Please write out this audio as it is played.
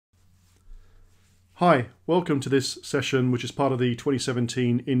Hi, welcome to this session which is part of the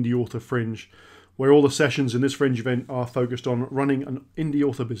 2017 Indie Author Fringe, where all the sessions in this Fringe event are focused on running an indie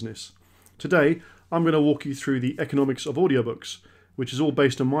author business. Today I'm going to walk you through the economics of audiobooks, which is all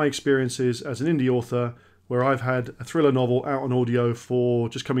based on my experiences as an indie author, where I've had a thriller novel out on audio for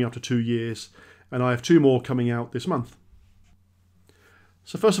just coming up to 2 years, and I have 2 more coming out this month.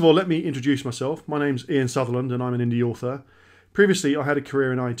 So first of all, let me introduce myself. My name's Ian Sutherland and I'm an indie author. Previously, I had a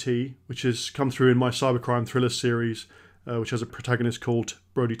career in IT, which has come through in my cybercrime thriller series, which has a protagonist called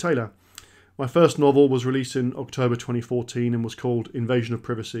Brodie Taylor. My first novel was released in October 2014 and was called Invasion of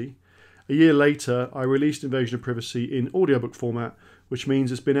Privacy. A year later, I released Invasion of Privacy in audiobook format, which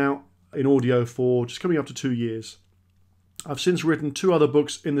means it's been out in audio for just coming up to 2 years. I've since written 2 other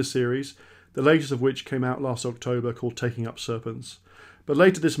books in the series, the latest of which came out last October, called Taking Up Serpents. But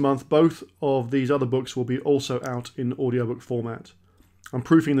later this month, both of these other books will be also out in audiobook format. I'm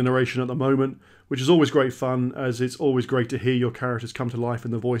proofing the narration at the moment, which is always great fun, as it's always great to hear your characters come to life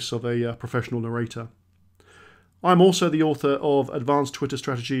in the voice of a professional narrator. I'm also the author of Advanced Twitter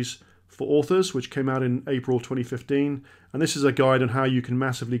Strategies for Authors, which came out in April 2015, and this is a guide on how you can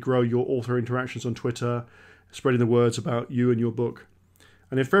massively grow your author interactions on Twitter, spreading the words about you and your book.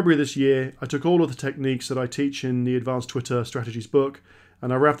 And in February this year, I took all of the techniques that I teach in the Advanced Twitter Strategies book,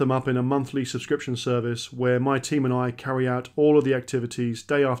 and I wrapped them up in a monthly subscription service where my team and I carry out all of the activities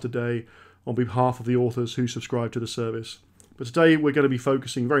day after day on behalf of the authors who subscribe to the service. But today we're going to be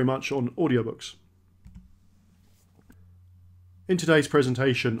focusing very much on audiobooks. In today's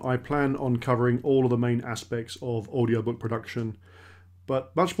presentation, I plan on covering all of the main aspects of audiobook production,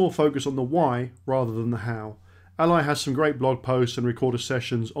 but much more focus on the why rather than the how. Ally has some great blog posts and recorded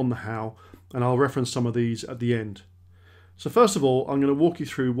sessions on the how, and I'll reference some of these at the end. So first of all, I'm going to walk you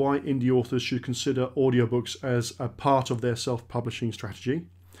through why indie authors should consider audiobooks as a part of their self-publishing strategy.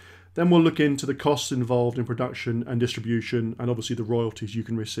 Then we'll look into the costs involved in production and distribution, and obviously the royalties you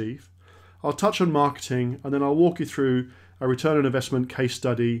can receive. I'll touch on marketing, and then I'll walk you through a return on investment case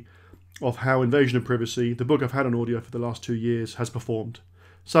study of how Invasion of Privacy, the book I've had on audio for the last 2 years, has performed.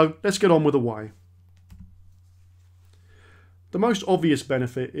 So let's get on with the why. The most obvious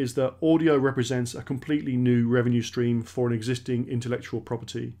benefit is that audio represents a completely new revenue stream for an existing intellectual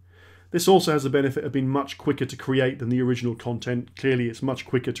property. This also has the benefit of being much quicker to create than the original content. Clearly, it's much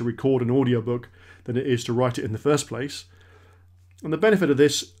quicker to record an audiobook than it is to write it in the first place. And the benefit of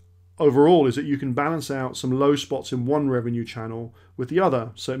this overall is that you can balance out some low spots in one revenue channel with the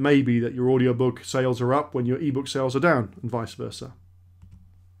other. So it may be that your audiobook sales are up when your ebook sales are down, and vice versa.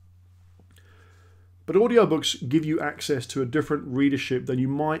 But audiobooks give you access to a different readership than you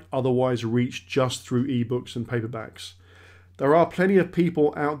might otherwise reach just through ebooks and paperbacks. There are plenty of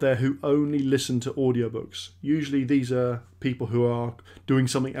people out there who only listen to audiobooks. Usually these are people who are doing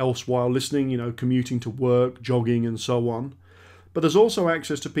something else while listening, commuting to work, jogging and so on. But there's also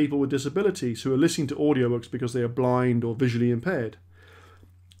access to people with disabilities who are listening to audiobooks because they are blind or visually impaired.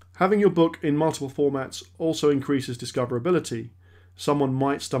 Having your book in multiple formats also increases discoverability. Someone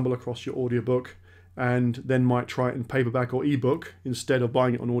might stumble across your audiobook and then might try it in paperback or ebook instead of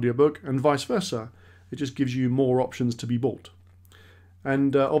buying it on audiobook, and vice versa. It just gives you more options to be bought.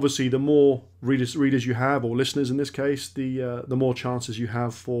 And obviously the more readers you have, or listeners in this case, the more chances you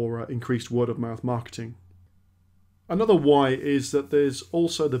have for increased word-of-mouth marketing. Another why is that there's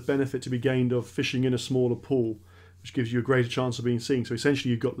also the benefit to be gained of fishing in a smaller pool, which gives you a greater chance of being seen. So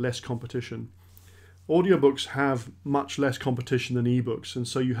essentially you've got less competition. Audiobooks have much less competition than ebooks, and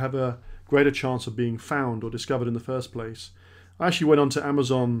so you have a greater chance of being found or discovered in the first place. I actually went onto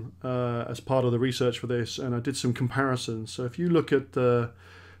Amazon as part of the research for this, and I did some comparisons. So if you look at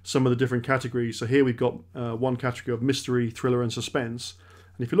some of the different categories, so here we've got one category of mystery, thriller and suspense.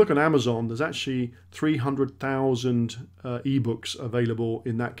 And if you look on Amazon, there's actually 300,000 ebooks available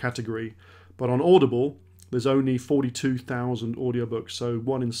in that category. But on Audible, there's only 42,000 audiobooks, so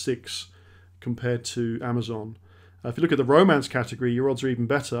 1 in 6 compared to Amazon. If you look at the romance category, your odds are even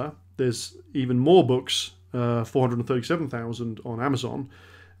better. There's even more books, 437,000 on Amazon,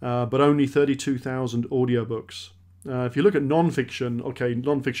 but only 32,000 audiobooks. If you look at non-fiction, okay,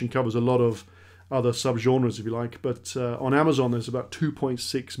 non-fiction covers a lot of other subgenres, if you like, but on Amazon there's about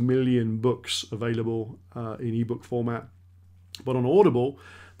 2.6 million books available in ebook format. But on Audible,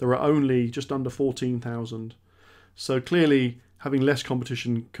 there are only just under 14,000. So clearly, having less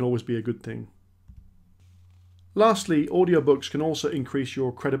competition can always be a good thing. Lastly, audiobooks can also increase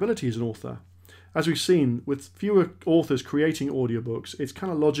your credibility as an author. As we've seen, with fewer authors creating audiobooks, it's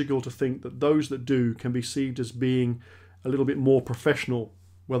kind of logical to think that those that do can be perceived as being a little bit more professional.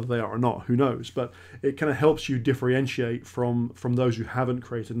 Whether they are or not, who knows, but it kind of helps you differentiate from those who haven't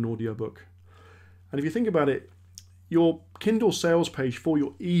created an audiobook. And if you think about it, your Kindle sales page for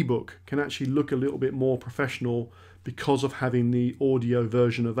your ebook can actually look a little bit more professional because of having the audio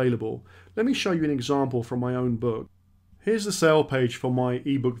version available. Let me show you an example from my own book. Here's the sale page for my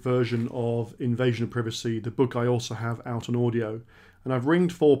ebook version of Invasion of Privacy, the book I also have out on audio. And I've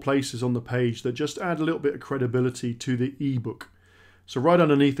ringed 4 places on the page that just add a little bit of credibility to the ebook. So right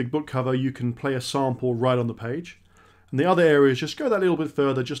underneath the book cover, you can play a sample right on the page. And the other areas just go that little bit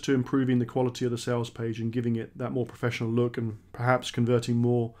further, just to improving the quality of the sales page and giving it that more professional look, and perhaps converting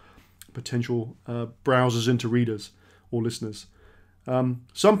more potential browsers into readers or listeners.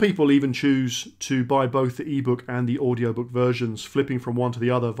 Some people even choose to buy both the ebook and the audiobook versions, flipping from one to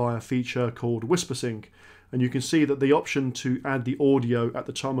the other via a feature called WhisperSync. And you can see that the option to add the audio at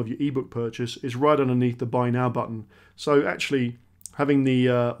the time of your ebook purchase is right underneath the Buy Now button. So actually, having the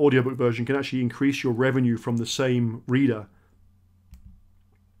audiobook version can actually increase your revenue from the same reader.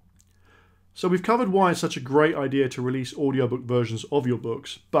 So we've covered why it's such a great idea to release audiobook versions of your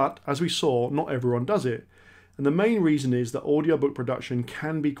books, but as we saw, not everyone does it. And the main reason is that audiobook production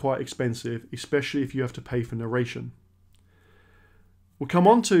can be quite expensive, especially if you have to pay for narration. We'll come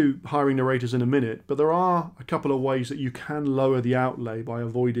on to hiring narrators in a minute, but there are a couple of ways that you can lower the outlay by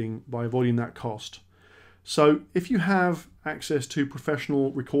avoiding that cost. So if you have access to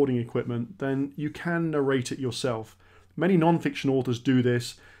professional recording equipment, then you can narrate it yourself. Many non-fiction authors do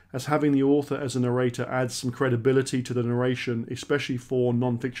this, as having the author as a narrator adds some credibility to the narration, especially for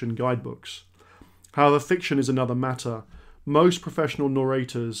non-fiction guidebooks. However, fiction is another matter. Most professional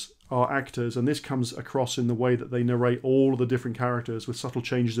narrators are actors, and this comes across in the way that they narrate all of the different characters with subtle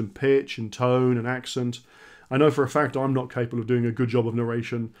changes in pitch and tone and accent. I know for a fact I'm not capable of doing a good job of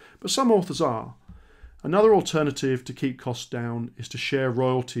narration, but some authors are. Another alternative to keep costs down is to share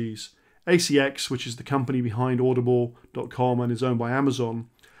royalties. ACX, which is the company behind Audible.com and is owned by Amazon,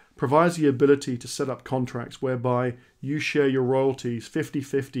 provides the ability to set up contracts whereby you share your royalties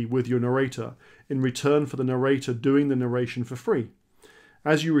 50-50 with your narrator in return for the narrator doing the narration for free.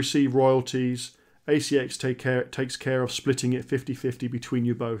 As you receive royalties, ACX takes care of splitting it 50-50 between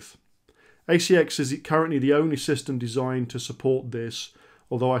you both. ACX is currently the only system designed to support this,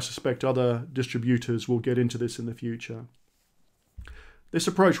 although I suspect other distributors will get into this in the future. This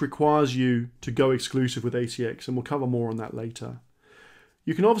approach requires you to go exclusive with ACX, and we'll cover more on that later.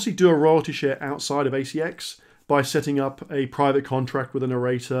 You can obviously do a royalty share outside of ACX by setting up a private contract with a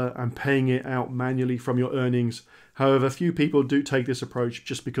narrator and paying it out manually from your earnings. However, few people do take this approach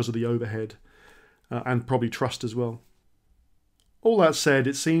just because of the overhead and probably trust as well. All that said,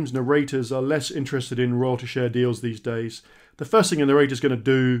 it seems narrators are less interested in royalty share deals these days. The first thing a narrator is going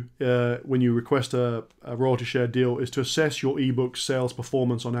to do when you request a royalty share deal is to assess your ebook sales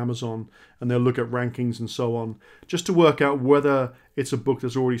performance on Amazon, and they'll look at rankings and so on, just to work out whether it's a book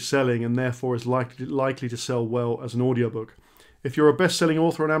that's already selling and therefore is likely to sell well as an audiobook. If you're a best-selling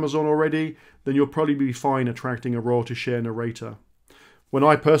author on Amazon already, then you'll probably be fine attracting a royalty share narrator. When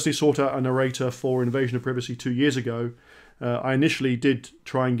I personally sought out a narrator for Invasion of Privacy 2 years ago, I initially did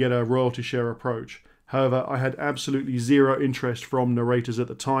try and get a royalty share approach. However, I had absolutely zero interest from narrators at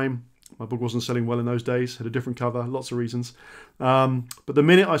the time. My book wasn't selling well in those days, had a different cover, lots of reasons. But the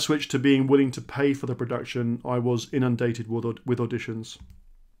minute I switched to being willing to pay for the production, I was inundated with auditions.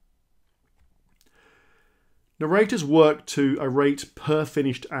 Narrators work to a rate per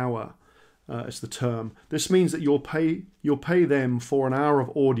finished hour, is the term. This means that you'll pay them for an hour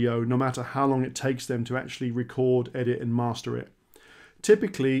of audio, no matter how long it takes them to actually record, edit, and master it.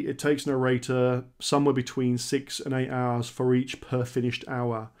 Typically, it takes a narrator somewhere between 6 and 8 hours for each per finished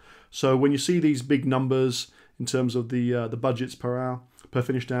hour. So when you see these big numbers in terms of the budgets per hour, per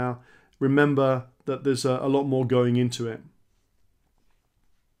finished hour, remember that there's a lot more going into it.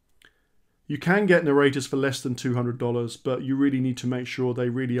 You can get narrators for less than $200, but you really need to make sure they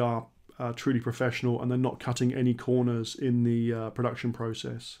really are truly professional and they're not cutting any corners in the production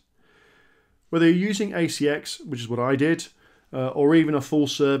process. Whether you're using ACX, which is what I did, or even a full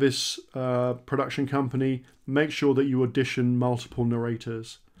service production company, make sure that you audition multiple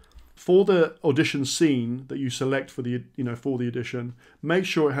narrators. For the audition scene that you select for the audition, make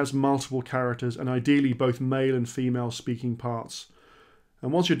sure it has multiple characters and ideally both male and female speaking parts.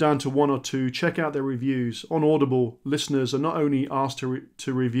 And once you're down to 1 or 2, check out their reviews. On Audible, listeners are not only asked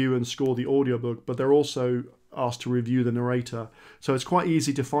to review and score the audiobook, but they're also asked to review the narrator. So it's quite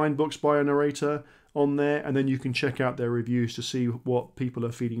easy to find books by a narrator on there, and then you can check out their reviews to see what people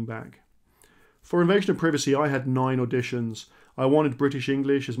are feeding back. For Invasion of Privacy, I had 9 auditions. I wanted British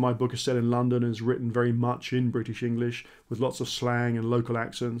English, as my book is set in London and is written very much in British English with lots of slang and local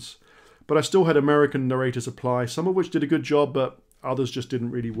accents. But I still had American narrators apply, some of which did a good job, but others just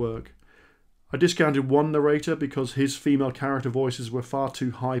didn't really work. I discounted one narrator because his female character voices were far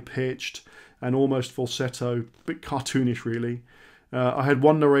too high-pitched and almost falsetto, a bit cartoonish really. I had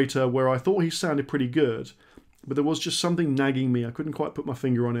one narrator where I thought he sounded pretty good, but there was just something nagging me. I couldn't quite put my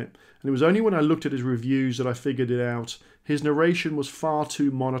finger on it. And it was only when I looked at his reviews that I figured it out. His narration was far too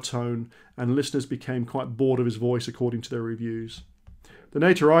monotone, and listeners became quite bored of his voice according to their reviews. The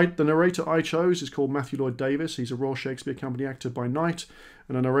narrator I chose is called Matthew Lloyd Davis. He's a Royal Shakespeare Company actor by night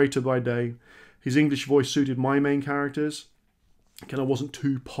and a narrator by day. His English voice suited my main characters. Kind of wasn't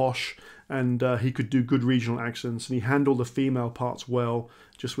too posh, and he could do good regional accents, and he handled the female parts well,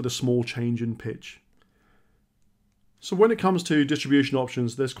 just with a small change in pitch. So when it comes to distribution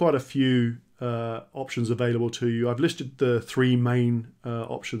options, there's quite a few options available to you. I've listed the three main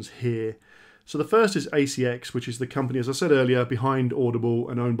options here. So the first is ACX, which is the company, as I said earlier, behind Audible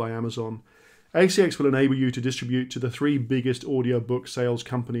and owned by Amazon. ACX will enable you to distribute to the three biggest audiobook sales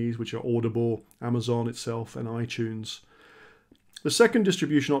companies, which are Audible, Amazon itself, and iTunes. The second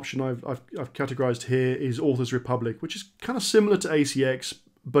distribution option I've categorized here is Authors Republic, which is kind of similar to ACX,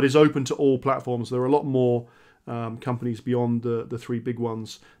 but is open to all platforms. There are a lot more companies beyond the three big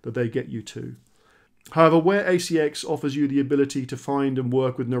ones that they get you to. However, where ACX offers you the ability to find and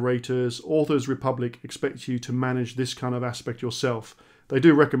work with narrators, Authors Republic expects you to manage this kind of aspect yourself. They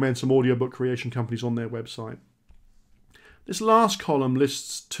do recommend some audiobook creation companies on their website. This last column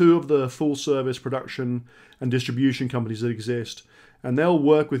lists two of the full-service production and distribution companies that exist, and they'll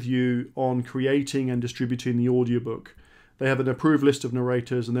work with you on creating and distributing the audiobook. They have an approved list of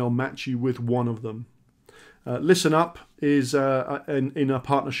narrators, and they'll match you with one of them. Listen Up is in a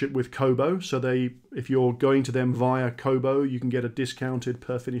partnership with Kobo, so if you're going to them via Kobo, you can get a discounted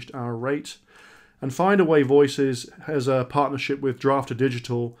per finished hour rate. And Findaway Voices has a partnership with Drafter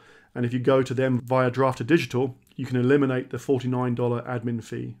Digital, and if you go to them via Drafter Digital, you can eliminate the $49 admin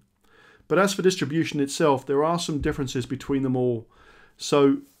fee. But as for distribution itself, there are some differences between them all.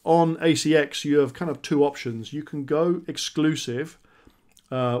 So on ACX, you have kind of two options. You can go exclusive,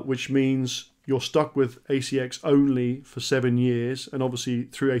 which means you're stuck with ACX only for 7 years, and obviously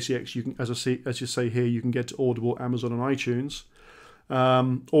through ACX, you can, as you say here, you can get to Audible, Amazon, and iTunes.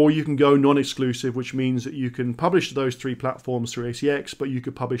 Or you can go non-exclusive, which means that you can publish to those three platforms through ACX, but you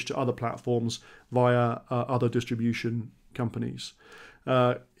could publish to other platforms via other distribution companies.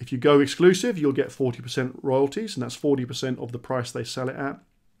 If you go exclusive, you'll get 40% royalties, and that's 40% of the price they sell it at.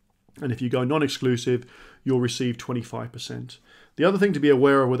 And if you go non-exclusive, you'll receive 25%. The other thing to be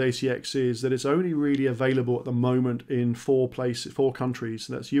aware of with ACX is that it's only really available at the moment in four countries.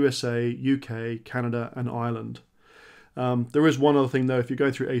 So that's USA, UK, Canada, and Ireland. There is one other thing though. If you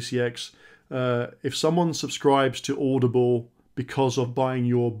go through ACX, if someone subscribes to Audible because of buying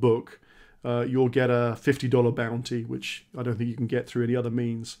your book, you'll get a $50 bounty, which I don't think you can get through any other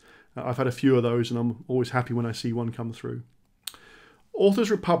means. I've had a few of those, and I'm always happy when I see one come through. Authors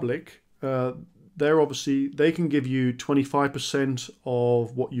Republic, they can give you 25%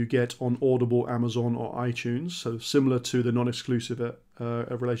 of what you get on Audible, Amazon, or iTunes, so similar to the non-exclusive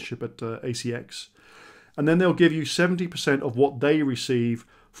relationship at ACX. And then they'll give you 70% of what they receive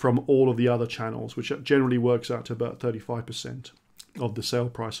from all of the other channels, which generally works out to about 35% of the sale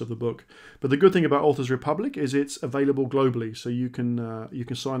price of the book. But the good thing about Authors Republic is it's available globally, so you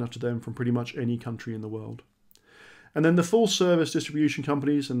can sign up to them from pretty much any country in the world. And then the full service distribution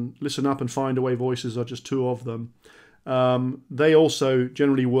companies, and Listen Up and Findaway Voices are just two of them. They also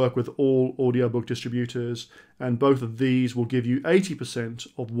generally work with all audiobook distributors, and both of these will give you 80%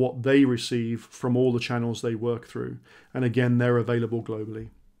 of what they receive from all the channels they work through. And again, they're available globally.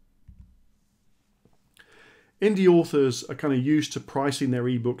 Indie authors are kind of used to pricing their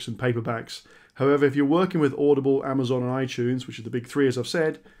ebooks and paperbacks. However, if you're working with Audible, Amazon, and iTunes, which are the big three as I've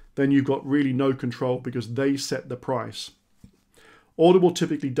said, then you've got really no control because they set the price. Audible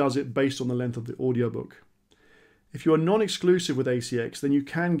typically does it based on the length of the audiobook. If you are non-exclusive with ACX, then you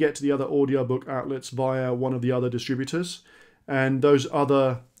can get to the other audiobook outlets via one of the other distributors, and those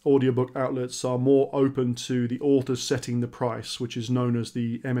other audiobook outlets are more open to the authors setting the price, which is known as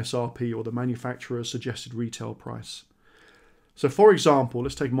the MSRP, or the manufacturer's suggested retail price. So for example,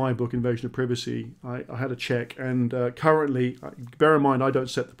 let's take my book, Invasion of Privacy. I had a check, and currently, bear in mind I don't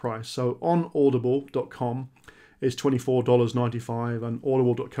set the price, so on audible.com it's $24.95, and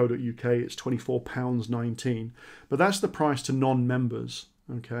audible.co.uk it's £24.19. But that's the price to non-members,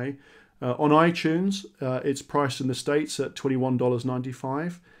 okay? On iTunes, it's priced in the States at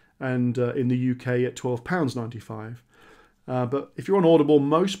 $21.95, and in the UK at £12.95. But if you're on Audible,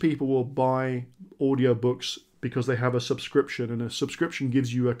 most people will buy audiobooks because they have a subscription, and a subscription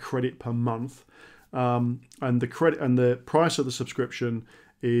gives you a credit per month, and the price of the subscription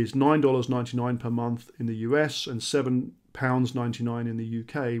is $9.99 per month in the US and £7.99 in the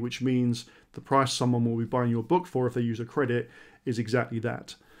UK, which means the price someone will be buying your book for if they use a credit is exactly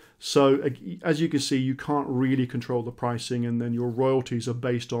that. So as you can see, you can't really control the pricing, and then your royalties are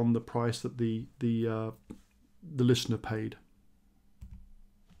based on the price that the listener paid.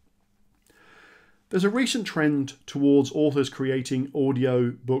 There's a recent trend towards authors creating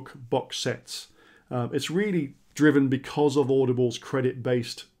audiobook box sets. It's really driven because of Audible's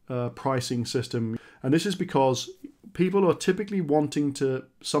credit-based pricing system. And this is because people are typically wanting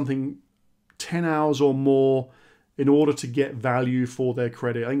something 10 hours or more in order to get value for their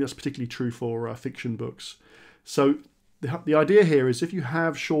credit. I think that's particularly true for fiction books. So the idea here is if you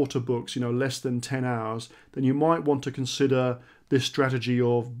have shorter books, less than 10 hours, then you might want to consider this strategy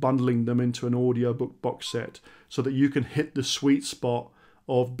of bundling them into an audiobook box set so that you can hit the sweet spot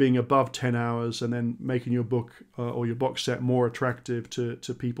of being above 10 hours and then making your book or your box set more attractive to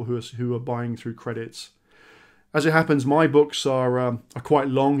people who are buying through credits. As it happens, my books are quite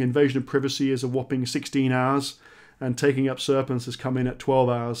long. Invasion of Privacy is a whopping 16 hours, and Taking Up Serpents has come in at 12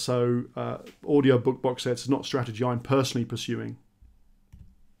 hours. So audiobook box sets is not a strategy I'm personally pursuing.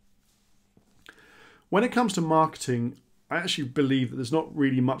 When it comes to marketing, I actually believe that there's not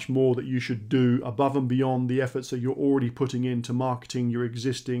really much more that you should do above and beyond the efforts that you're already putting into marketing your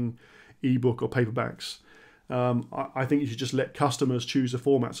existing ebook or paperbacks. I think you should just let customers choose the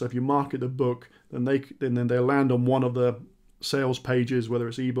format. So if you market the book, then they'll land on one of the sales pages, whether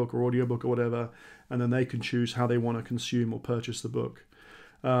it's ebook or audiobook or whatever, and then they can choose how they want to consume or purchase the book.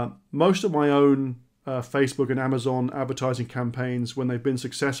 Most of my own Facebook and Amazon advertising campaigns, when they've been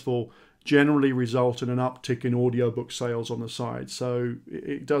successful, generally result in an uptick in audiobook sales on the side. So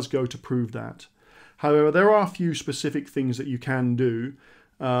it does go to prove that. However, there are a few specific things that you can do.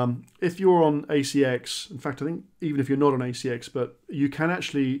 If you're on ACX, in fact, I think even if you're not on ACX, but you can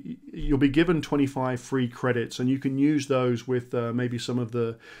actually, you'll be given 25 free credits, and you can use those with maybe some of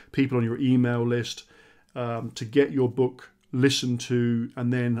the people on your email list to get your book listened to,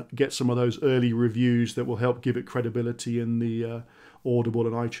 and then get some of those early reviews that will help give it credibility in the Audible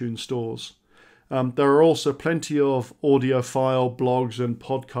and iTunes stores. There are also plenty of audiophile blogs and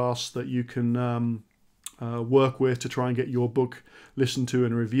podcasts that you can work with to try and get your book listened to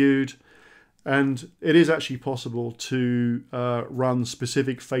and reviewed. And it is actually possible to run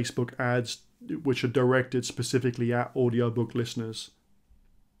specific Facebook ads which are directed specifically at audiobook listeners.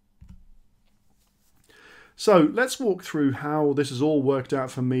 So let's walk through how this has all worked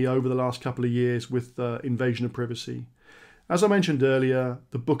out for me over the last couple of years with Invasion of Privacy. As I mentioned earlier,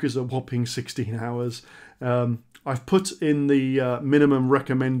 the book is a whopping 16 hours. I've put in the minimum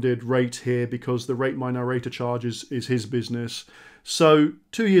recommended rate here because the rate my narrator charges is his business. So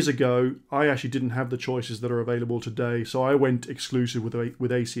 2 years ago, I actually didn't have the choices that are available today. So I went exclusive with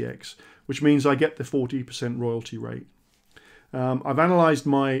ACX, which means I get the 40% royalty rate. I've analysed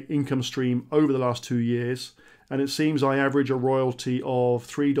my income stream over the last 2 years, and it seems I average a royalty of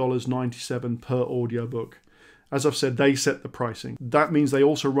 $3.97 per audiobook. As I've said, they set the pricing. That means they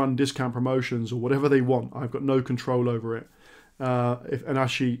also run discount promotions or whatever they want. I've got no control over it.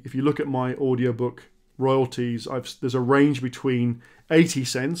 If you look at my audiobook royalties, there's a range between 80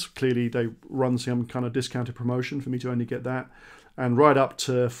 cents, clearly they run some kind of discounted promotion for me to only get that, and right up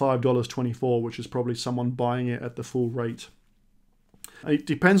to $5.24, which is probably someone buying it at the full rate. It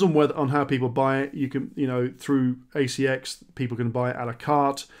depends on how people buy it. You can, through ACX, people can buy it a la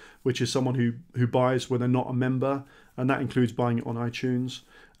carte, which is someone who buys when they're not a member, and that includes buying it on iTunes.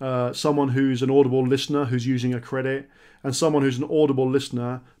 Someone who's an Audible listener who's using a credit, and someone who's an Audible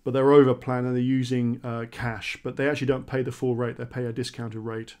listener, but they're over plan and they're using cash, but they actually don't pay the full rate, they pay a discounted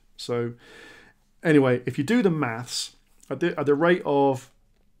rate. So anyway, if you do the maths, at the rate of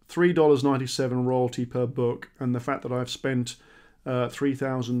 $3.97 royalty per book, and the fact that I've spent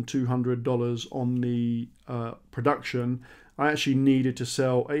 $3,200 on the production, I actually needed to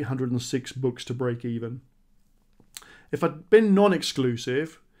sell 806 books to break even. If I'd been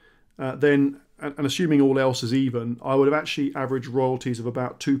non-exclusive, then, and assuming all else is even, I would have actually averaged royalties of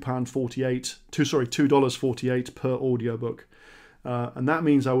about $2.48 per audiobook. And that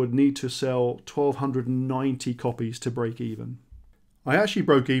means I would need to sell 1,290 copies to break even. I actually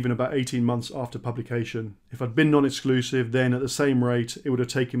broke even about 18 months after publication. If I'd been non-exclusive, then at the same rate, it would have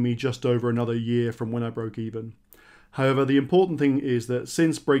taken me just over another year from when I broke even. However, the important thing is that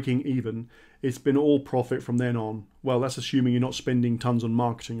since breaking even, it's been all profit from then on. Well, that's assuming you're not spending tons on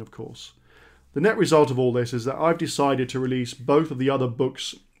marketing, of course. The net result of all this is that I've decided to release both of the other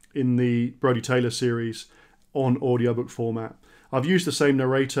books in the Brodie Taylor series on audiobook format. I've used the same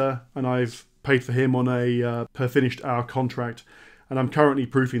narrator, and I've paid for him on a per finished hour contract. and I'm currently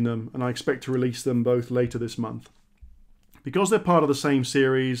proofing them, and I expect to release them both later this month. Because they're part of the same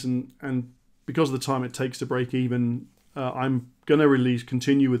series and because of the time it takes to break even, I'm going to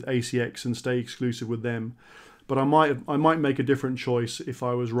continue with ACX and stay exclusive with them. But I might make a different choice if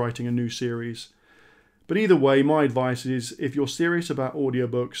I was writing a new series. But either way, my advice is, if you're serious about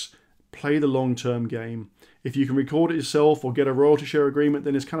audiobooks, play the long-term game. If you can record it yourself or get a royalty share agreement,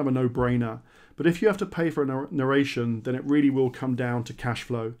 then it's kind of a no-brainer. But if you have to pay for a narration, then it really will come down to cash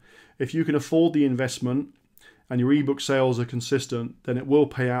flow. If you can afford the investment and your ebook sales are consistent, then it will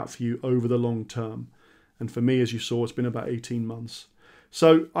pay out for you over the long term. And for me, as you saw, it's been about 18 months.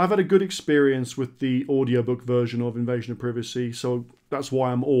 So I've had a good experience with the audiobook version of Invasion of Privacy, so that's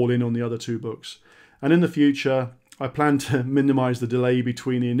why I'm all in on the other two books. And in the future, I plan to minimize the delay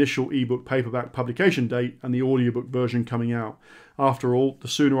between the initial ebook paperback publication date and the audiobook version coming out. After all, the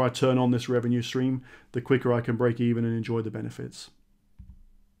sooner I turn on this revenue stream, the quicker I can break even and enjoy the benefits.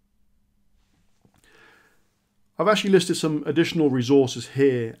 I've actually listed some additional resources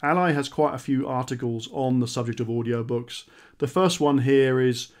here. Ally has quite a few articles on the subject of audiobooks. The first one here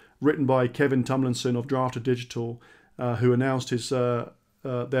is written by Kevin Tumlinson of Drafted Digital, who announced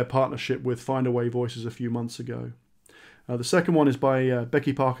their partnership with Findaway Voices a few months ago. The second one is by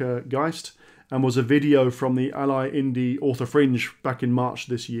Becky Parker Geist and was a video from the Ally Indie Author Fringe back in March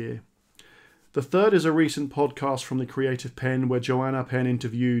this year. The third is a recent podcast from the Creative Pen where Joanna Penn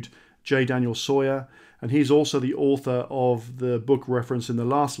interviewed J. Daniel Sawyer, and he's also the author of the book referenced in the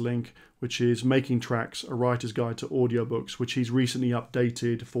last link, which is Making Tracks, A Writer's Guide to Audiobooks, which he's recently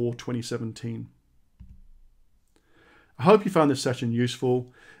updated for 2017. I hope you found this session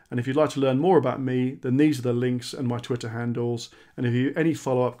useful, and if you'd like to learn more about me, then these are the links and my Twitter handles, and if you have any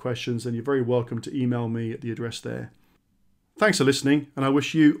follow-up questions, then you're very welcome to email me at the address there. Thanks for listening, and I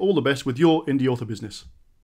wish you all the best with your indie author business.